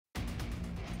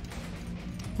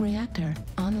Reactor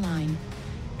online.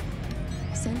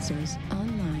 Sensors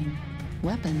online.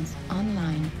 Weapons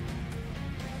online.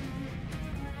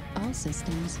 All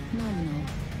systems nominal.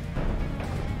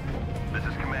 This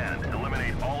is Command.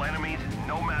 Eliminate all enemies,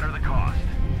 no matter the cost.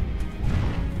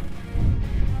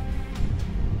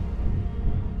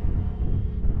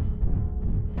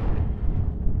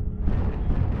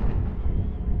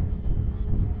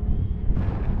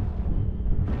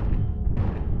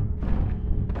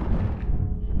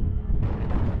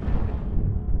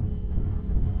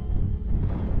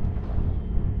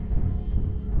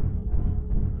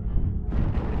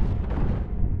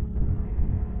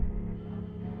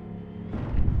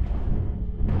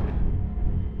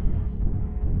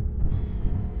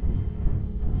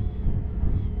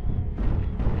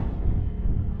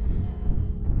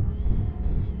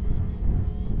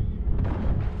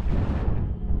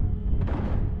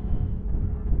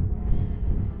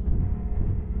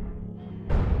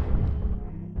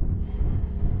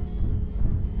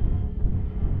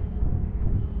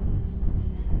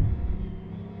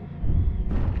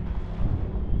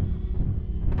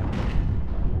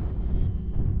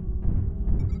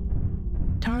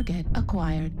 Target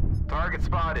acquired. Target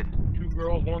spotted. 2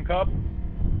 girls, 1 cup.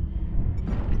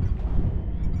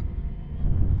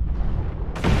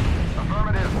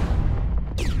 Affirmative.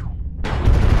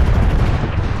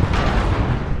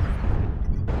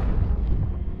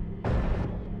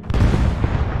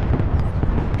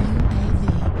 UAV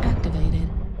activated.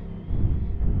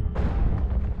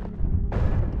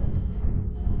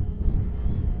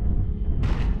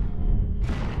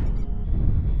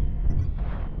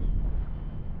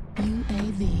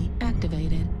 UAV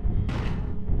activated.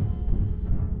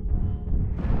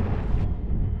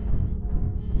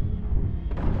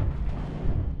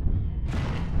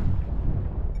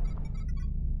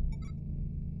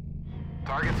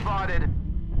 Target spotted.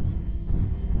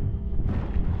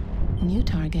 New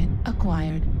target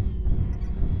acquired.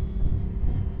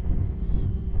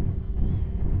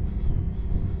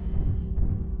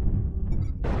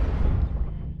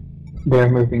 They're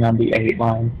moving on the 8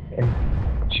 line and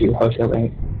to Hotel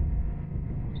 8.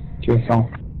 QSL.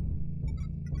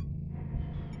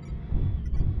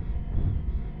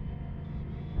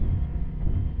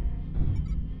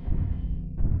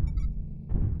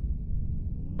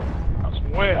 That's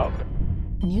way out there.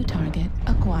 New target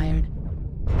acquired.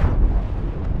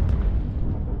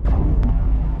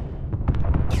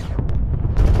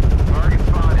 Target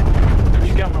spotted.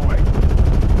 She's got my way.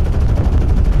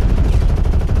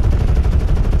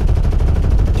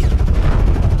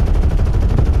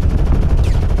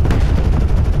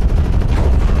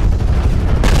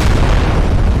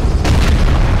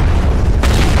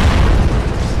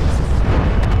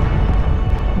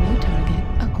 New target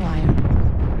acquired.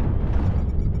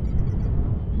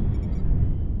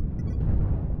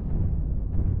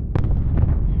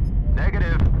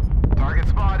 Negative. Target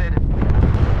spotted.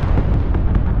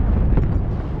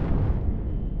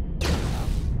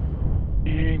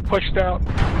 Being pushed out.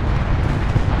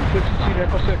 6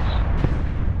 Echo 6.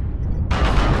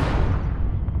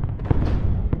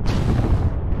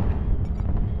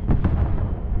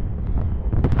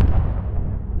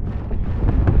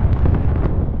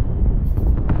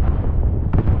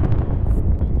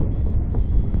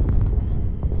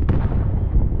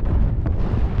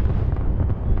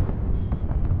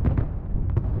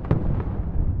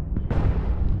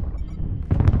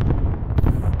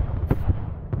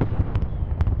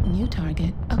 New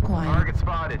target acquired. Target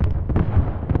spotted.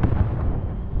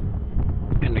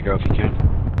 Indigo if you can.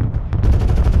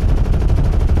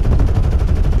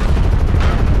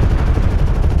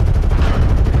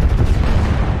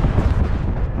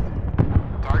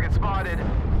 Target spotted.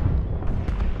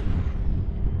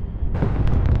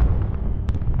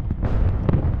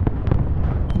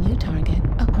 New target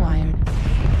acquired.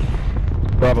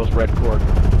 Bravo's red cord.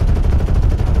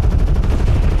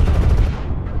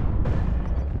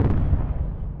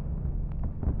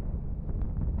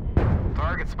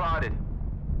 Target spotted.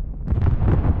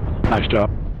 Nice job.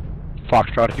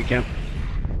 Foxtrot if you can.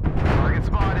 Target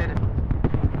spotted.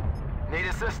 Need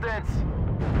assistance.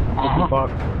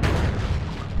 Fox.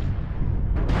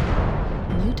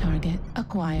 New target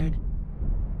acquired.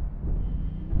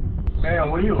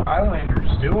 Man, what are you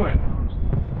Highlanders doing?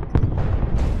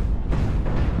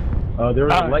 There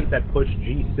was a light that pushed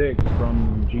G6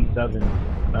 from G7.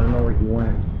 I don't know where he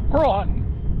went. We're on.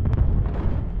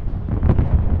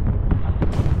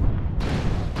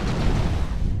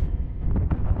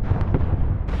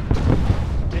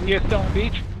 India Stone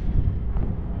Beach.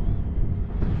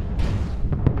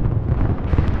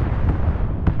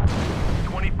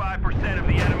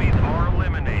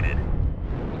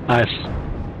 Nice.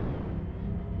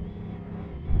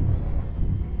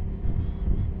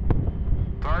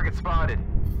 Target spotted.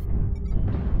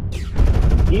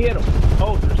 Get him!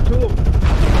 Oh, there's two of them.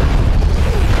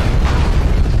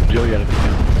 Juliet if you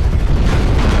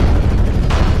can.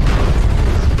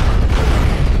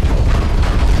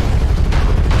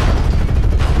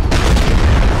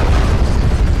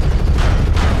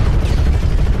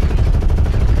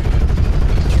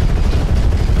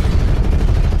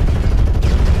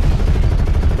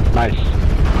 Nice.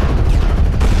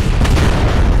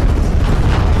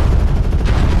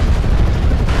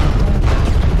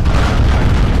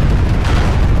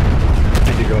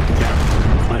 Indigo if you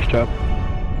can. Nice job.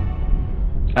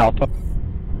 Alpha.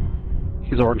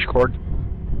 He's orange cord.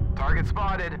 Target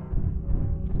spotted.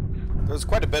 There's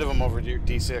quite a bit of them over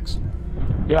D6.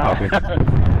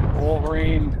 Yeah.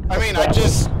 Wolverine. I mean, I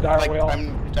just dire like whale.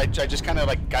 I just kind of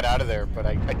like got out of there, but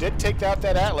I did take out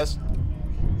that Atlas.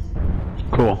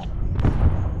 Cool.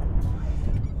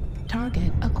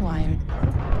 Target acquired.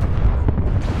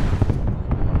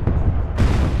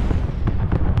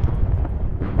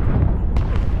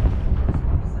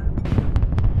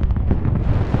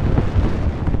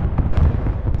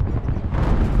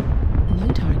 New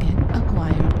target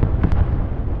acquired.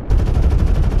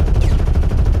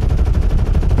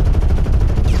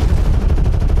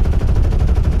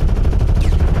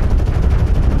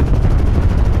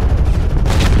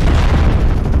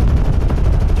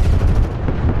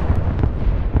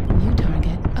 New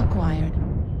target acquired.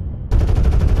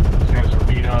 These guys are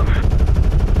beat up.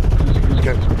 These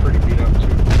guys are pretty beat up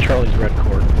too. Charlie's red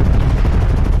cord.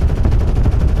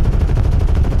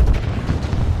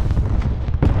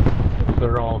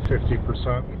 They're all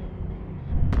 50%.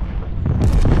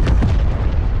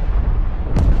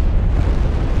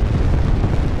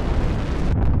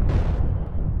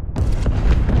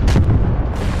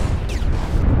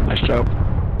 Nice job.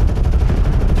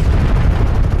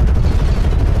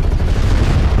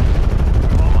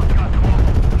 Almost got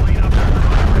 12. Clean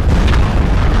up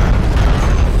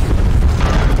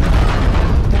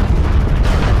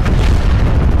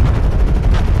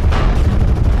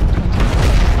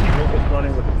It's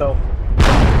running with stealth.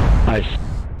 Nice.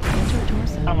 Center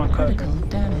torso I'm on critical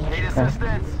damage. Need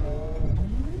assistance.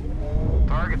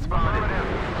 Target spotted.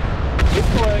 Get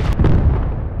the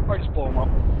leg. Or just blow him up.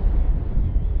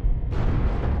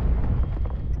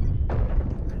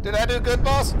 Did I do good,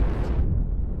 boss?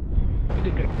 You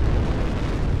did good.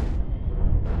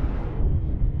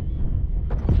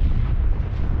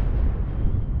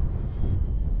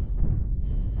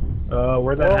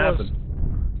 Where'd that Where was-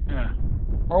 happen? Yeah.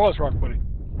 Where was Rockwoody?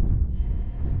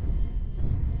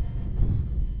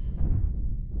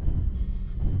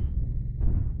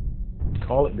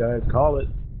 Call it, guys. Call it.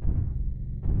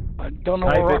 I don't know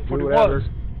Type where it, do Rockwoody whatever. was.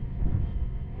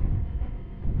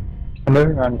 I'm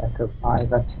moving on Echo 5.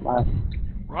 That's last.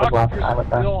 Rock, last you're time with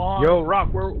that. still on. Yo,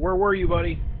 Rock, where were you,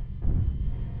 buddy?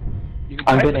 You can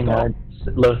I'm type getting it, a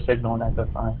though. low signal on Echo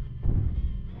 5.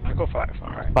 Echo 5,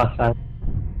 alright. Plus side.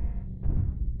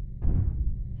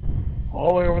 All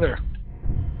the way over there.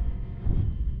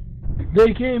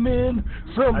 They came in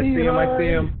from I see him. I see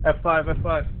him. F5.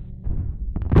 F5.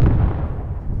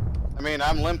 I mean,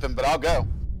 I'm limping, but I'll go.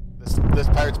 This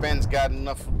Pirates band's got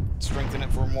enough strength in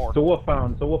it for more. It's a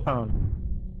wolfhound. It's a wolfhound.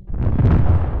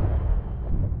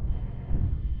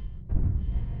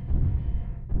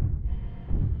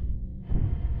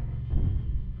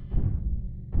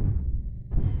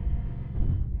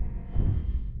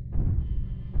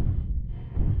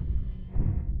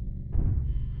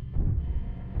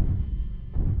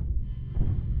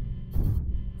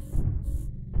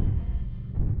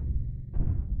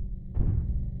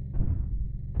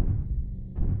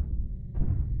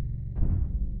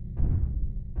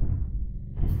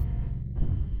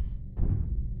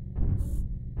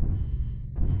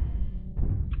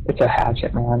 It's a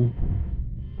hatchet, man.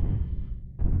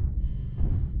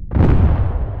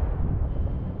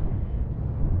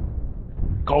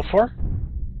 Go for.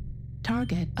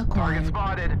 Target Target acquired.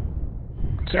 spotted.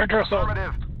 Center torso.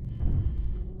 Affirmative.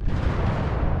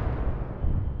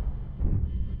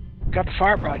 Got the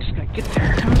fire, bro. I just gotta get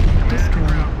there. Target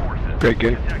destroyed. Forces. Great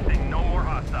game. Detecting no more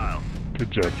hostiles.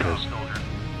 Good job, Good job, guys. soldiers.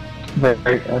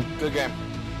 Very good. Good game.